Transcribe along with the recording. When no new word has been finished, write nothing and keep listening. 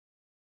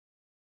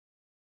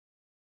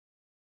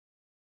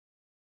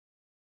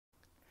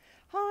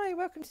Hi,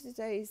 welcome to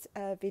today's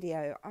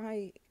video.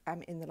 I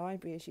am in the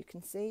library, as you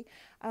can see,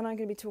 and I'm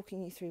going to be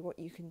talking you through what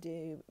you can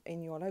do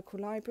in your local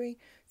library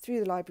through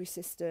the library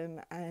system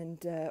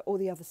and all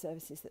the other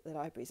services that the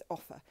libraries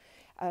offer.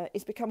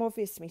 It's become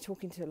obvious to me,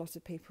 talking to a lot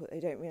of people, that they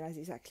don't realise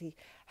exactly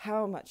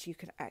how much you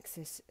can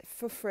access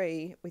for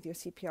free with your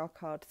CPR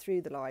card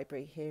through the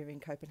library here in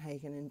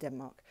Copenhagen and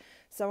Denmark.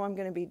 So I'm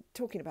going to be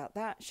talking about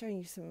that, showing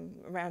you some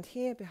around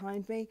here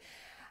behind me,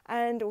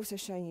 and also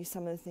showing you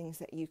some of the things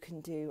that you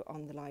can do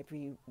on the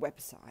library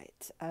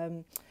website.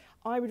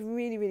 I would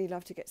really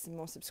love to get some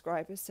more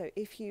subscribers, so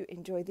if you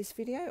enjoyed this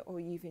video or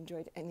you've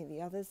enjoyed any of the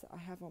others that I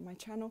have on my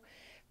channel,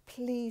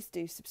 please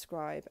do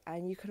subscribe,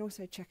 and you can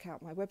also check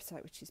out my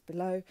website, which is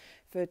below,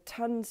 for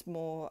tons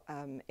more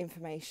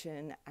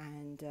information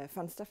and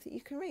fun stuff that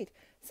you can read.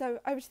 So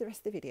over to the rest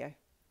of the video.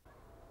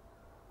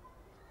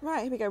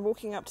 Right, here we go,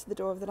 walking up to the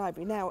door of the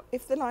library. Now,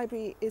 if the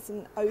library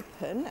isn't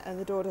open and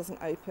the door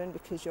doesn't open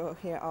because you're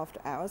here after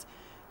hours,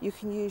 you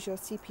can use your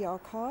CPR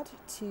card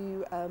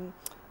to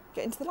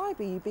get into the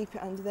library. You beep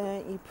it under there,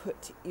 you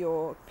put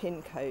your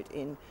PIN code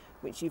in,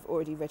 which you've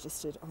already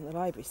registered on the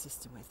library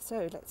system with.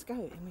 So let's go,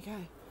 in we go.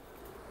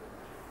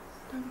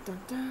 Dun, dun,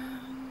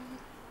 dun.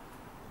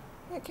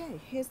 Okay,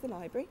 here's the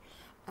library,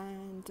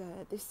 and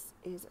this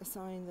is a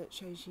sign that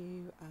shows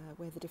you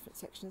where the different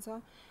sections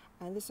are.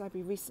 And this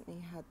library recently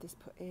had this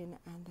put in,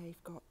 and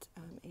they've got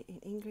it in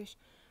English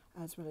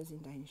as well as in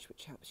Danish,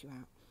 which helps you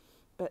out.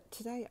 But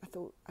today I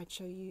thought I'd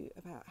show you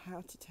about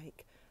how to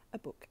take a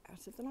book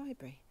out of the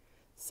library.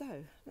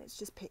 So let's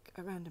just pick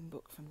a random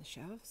book from the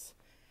shelves.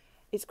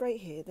 It's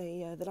great here.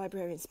 The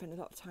librarians spend a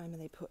lot of time,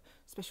 and they put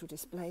special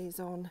displays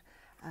on,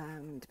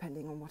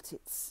 depending on what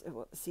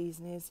the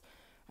season is.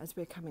 As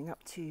we're coming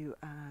up to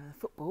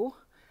football,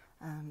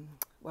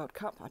 World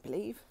Cup, I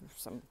believe,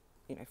 some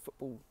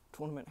football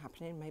tournament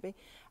happening maybe,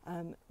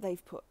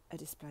 they've put a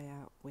display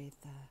out with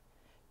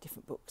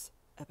different books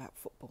about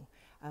football.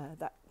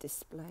 That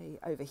display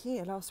over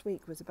here last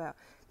week was about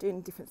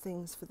doing different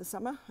things for the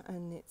summer,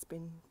 and it's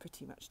been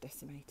pretty much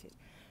decimated.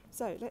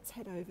 So let's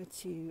head over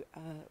to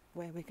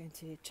where we're going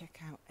to check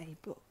out a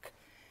book.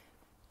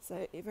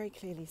 So it very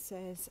clearly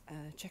says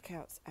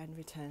checkouts and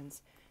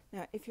returns.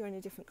 Now, if you're in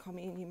a different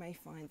commune, you may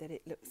find that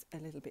it looks a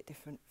little bit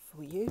different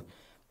for you,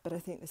 but I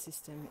think the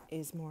system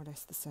is more or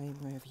less the same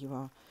wherever you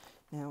are.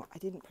 Now, I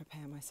didn't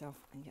prepare myself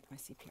and get my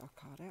CPR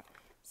card out,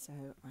 so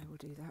I will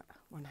do that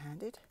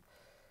one-handed.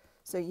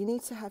 So you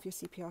need to have your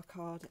CPR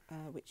card,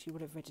 which you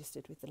would have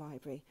registered with the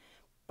library,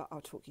 but I'll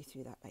talk you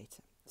through that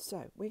later.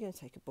 So we're going to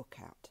take a book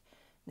out.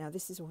 Now,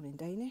 this is all in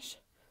Danish,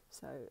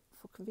 so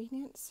for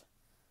convenience,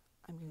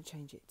 I'm going to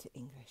change it to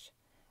English.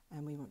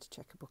 And we want to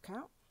check a book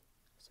out,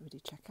 so we do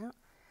check out.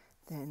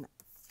 Then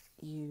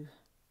you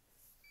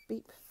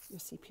beep your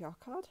CPR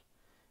card,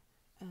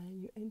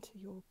 and you enter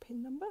your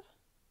PIN number,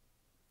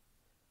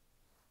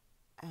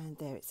 and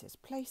there it says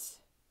place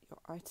your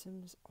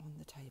items on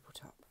the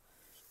tabletop.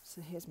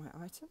 So here's my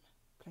item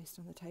placed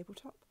on the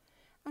tabletop,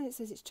 and it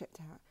says it's checked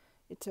out.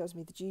 It tells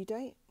me the due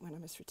date when I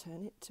must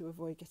return it to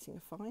avoid getting a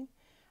fine,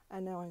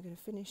 and now I'm going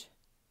to finish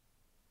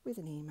with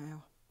an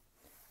email,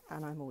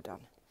 and I'm all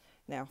done.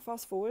 Now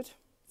fast forward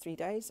 3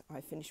 days,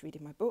 I've finished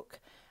reading my book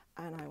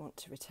and I want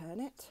to return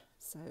it.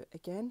 So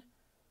again,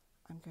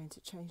 I'm going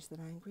to change the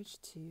language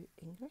to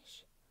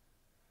English,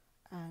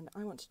 and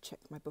I want to check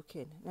my book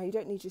in. Now you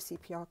don't need your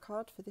CPR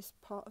card for this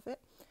part of it.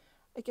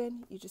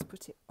 Again, you just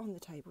put it on the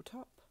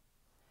tabletop,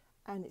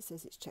 and it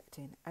says it's checked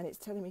in, and it's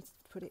telling me to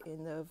put it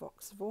in the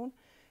Vauxhall,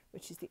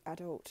 which is the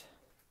adult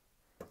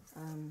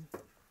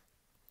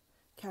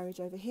carriage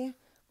over here,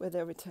 where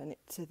they'll return it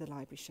to the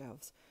library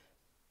shelves.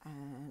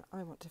 And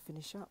I want to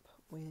finish up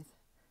with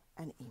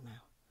an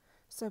email.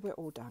 So we're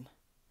all done.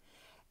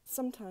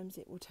 Sometimes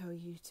it will tell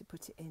you to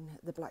put it in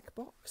the black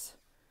box,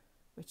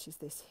 which is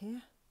this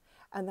here,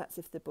 and that's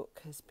if the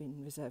book has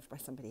been reserved by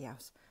somebody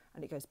else,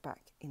 and it goes back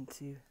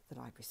into the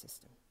library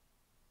system.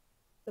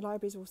 The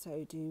libraries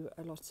also do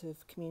a lot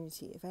of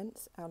community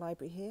events. Our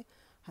library here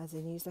has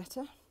a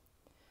newsletter.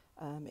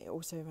 It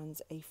also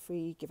runs a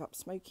free Give Up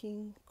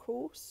Smoking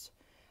course.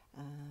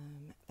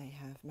 They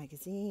have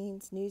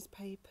magazines,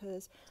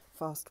 newspapers,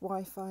 fast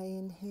Wi-Fi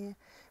in here,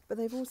 but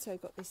they've also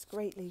got this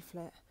great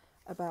leaflet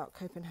about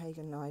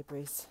Copenhagen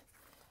libraries.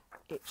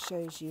 It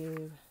shows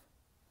you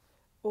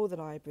all the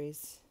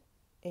libraries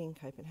in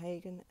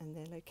Copenhagen and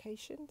their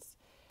locations.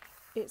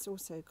 It's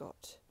also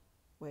got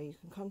where you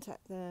can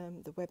contact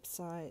them, the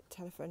website,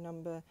 telephone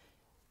number,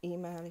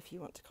 email if you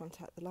want to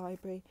contact the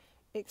library.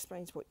 It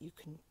explains what you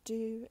can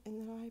do in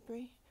the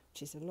library,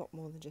 which is a lot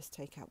more than just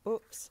take out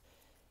books,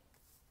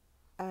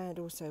 and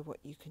also what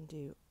you can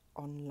do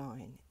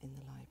online in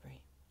the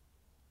library.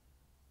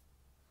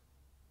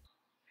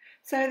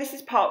 So this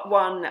is part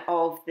one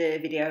of the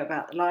video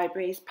about the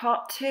libraries.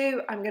 Part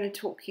two, I'm going to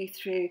talk you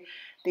through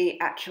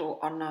the actual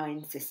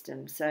online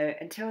system. So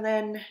until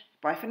then,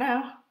 bye for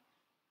now.